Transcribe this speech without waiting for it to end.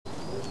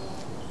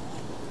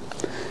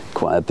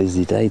quite a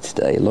busy day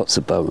today, lots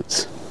of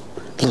boats,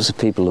 lots of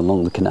people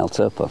along the canal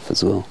towpath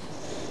as well.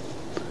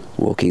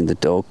 Walking the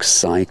dogs,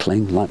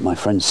 cycling, like my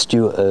friend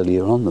Stuart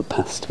earlier on that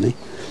passed me.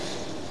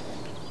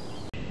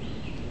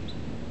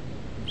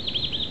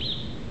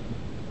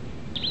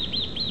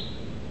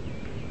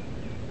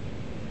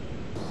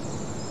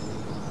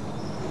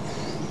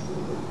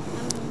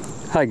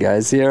 Hi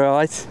guys, you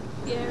alright?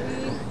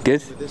 Yeah.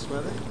 Good? This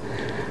weather?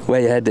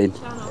 Where you headed?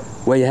 Channel.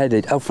 Where you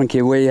headed? Oh, thank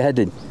you. Where you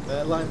headed?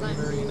 Lightning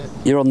Marina.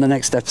 You're on the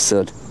next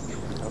episode.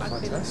 Oh,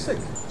 fantastic.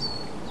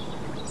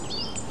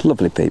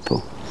 Lovely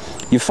people.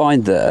 You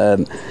find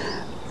that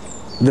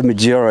the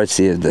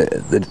majority of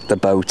the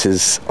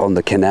boaters on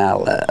the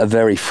canal are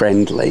very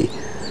friendly.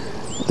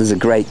 There's a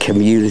great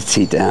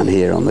community down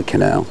here on the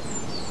canal.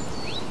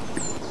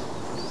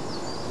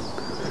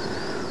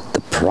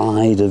 The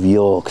pride of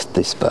York,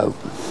 this boat.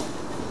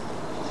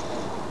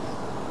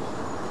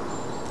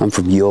 I'm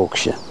from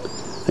Yorkshire,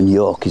 and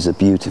York is a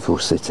beautiful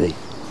city.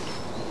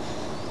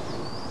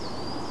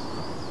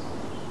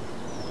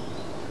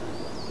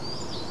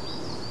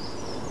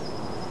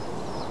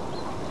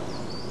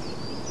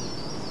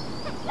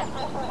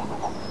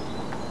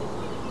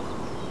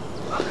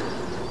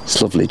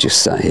 It's lovely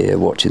just sat here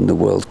watching the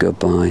world go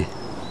by.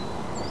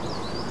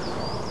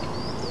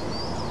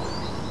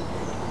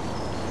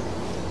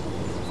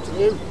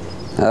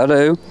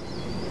 Hello.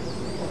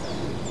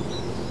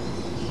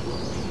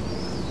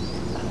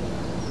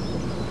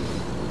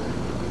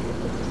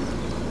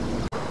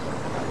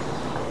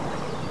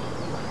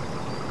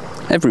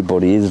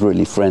 Everybody is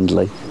really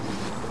friendly.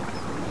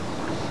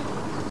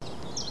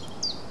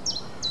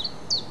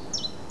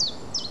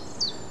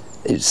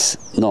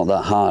 It's not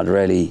that hard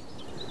really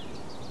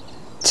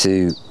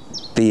to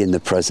be in the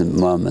present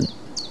moment,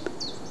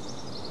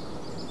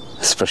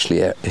 especially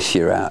if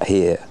you're out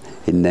here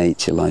in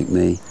nature like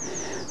me.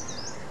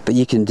 But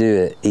you can do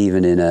it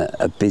even in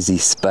a busy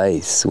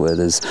space where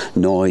there's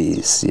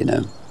noise, you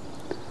know.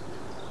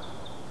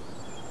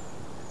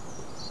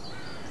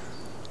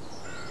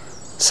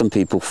 Some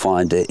people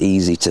find it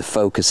easy to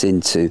focus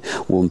into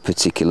one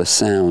particular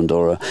sound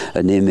or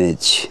an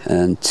image,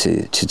 and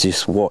to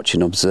just watch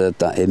and observe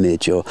that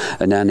image, or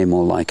an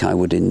animal like I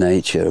would in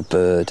nature, a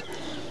bird.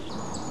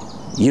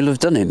 You'll have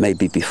done it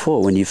maybe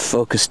before when you've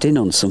focused in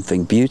on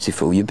something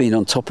beautiful. You've been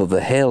on top of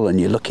a hill and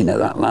you're looking at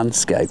that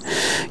landscape.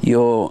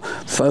 You're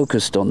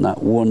focused on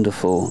that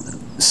wonderful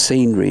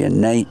scenery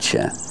and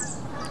nature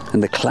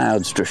and the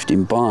clouds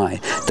drifting by,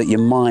 that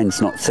your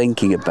mind's not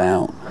thinking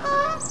about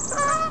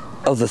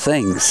other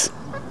things.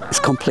 It's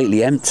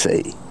completely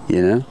empty,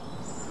 you know.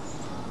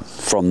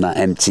 From that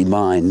empty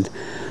mind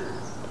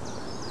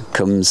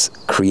comes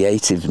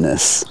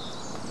creativeness.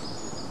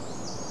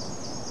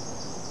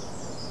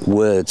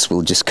 Words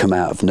will just come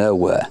out of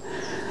nowhere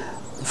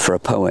for a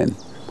poem,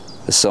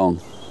 a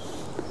song,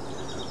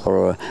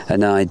 or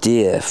an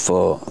idea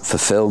for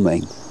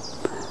filming.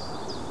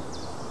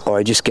 Or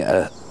I just get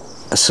a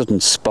sudden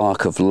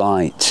spark of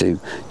light to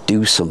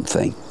do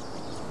something,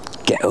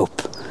 get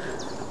up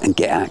and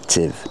get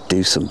active,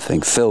 do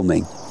something,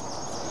 filming,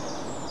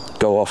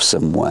 go off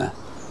somewhere.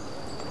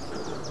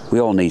 We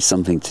all need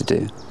something to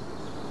do.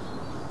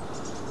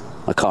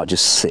 I can't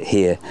just sit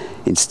here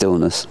in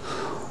stillness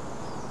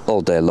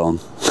all day long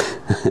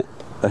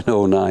and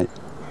all night.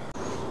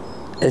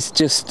 It's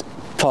just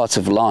part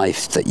of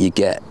life that you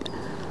get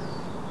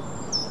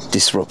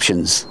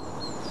disruptions.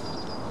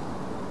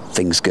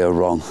 Things go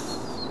wrong,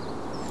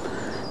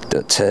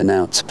 don't turn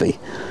out to be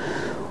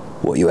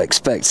what you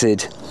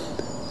expected.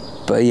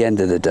 But at the end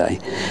of the day,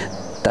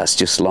 that's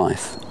just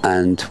life,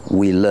 and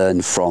we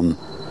learn from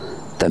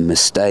the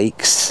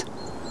mistakes.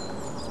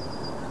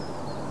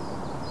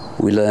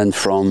 We learn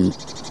from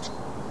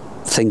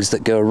things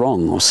that go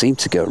wrong or seem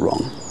to go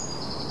wrong,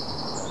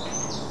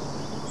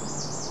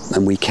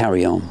 and we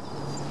carry on.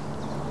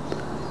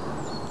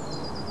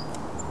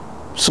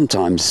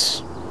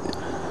 Sometimes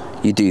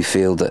you do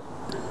feel that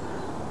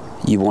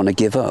you want to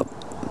give up,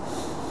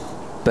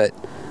 but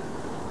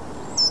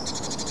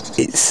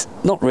it's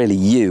not really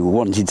you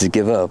wanting to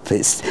give up,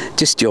 it's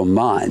just your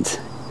mind,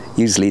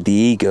 usually the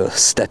ego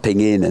stepping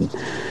in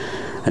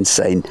and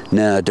saying,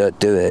 no, don't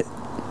do it.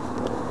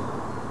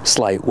 It's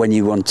like when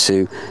you want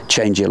to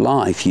change your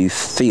life, you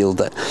feel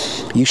that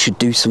you should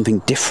do something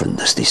different.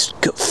 There's this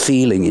gut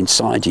feeling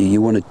inside you,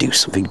 you want to do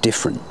something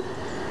different.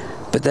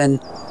 But then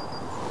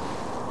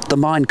the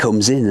mind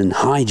comes in and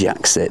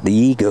hijacks it. The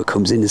ego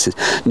comes in and says,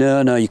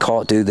 no, no, you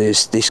can't do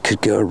this. This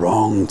could go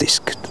wrong. This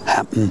could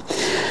happen.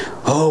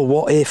 Oh,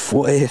 what if?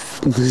 What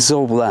if? There's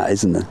all that,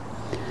 isn't there?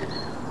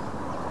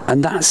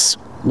 And that's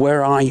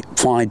where I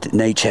find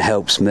nature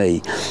helps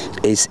me,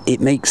 is it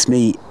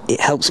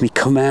helps me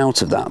come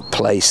out of that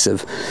place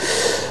of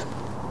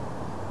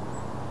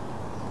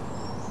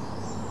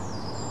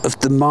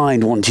the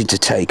mind wanting to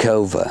take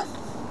over.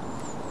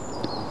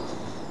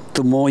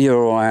 The more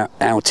you're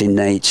out in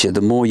nature,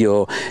 the more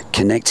you're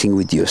connecting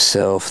with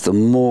yourself, the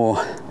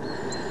more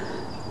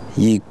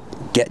you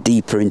get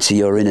deeper into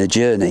your inner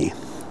journey,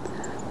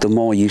 the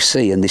more you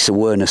see, and this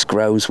awareness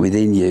grows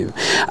within you.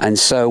 And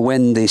so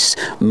when this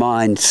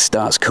mind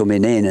starts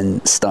coming in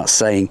and starts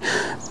saying,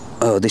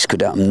 oh, this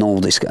could happen, all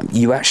this could happen,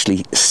 you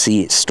actually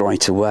see it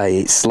straight away.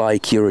 It's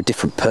like you're a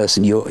different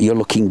person. You're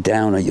looking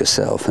down at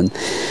yourself and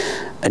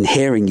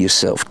hearing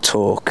yourself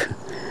talk,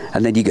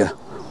 and then you go,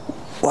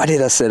 why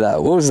did I say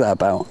that? What was that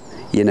about?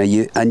 You know,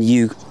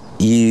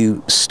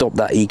 you stop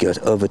that ego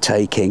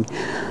overtaking,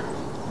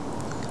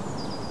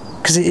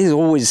 because it is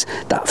always,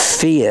 that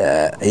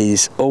fear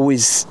is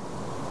always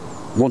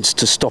wants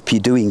to stop you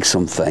doing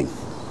something.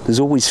 There's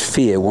always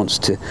fear wants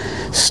to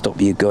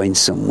stop you going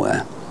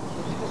somewhere.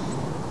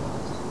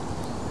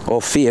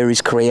 Or fear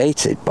is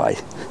created by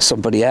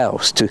somebody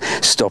else to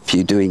stop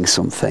you doing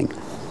something.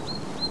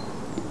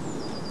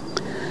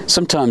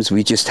 Sometimes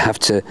we just have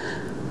to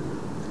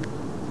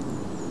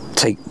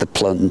take the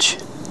plunge,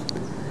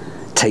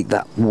 take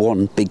that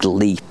one big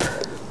leap.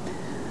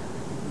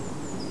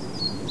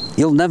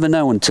 You'll never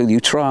know until you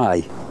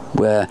try.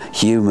 We're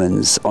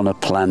humans on a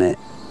planet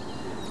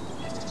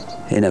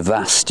in a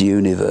vast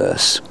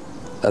universe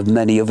of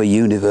many other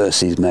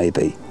universes,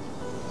 maybe.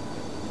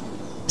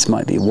 This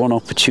might be one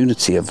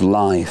opportunity of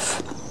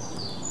life.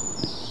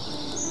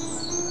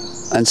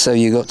 And so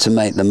you got to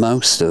make the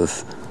most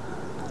of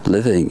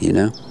living, you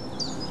know.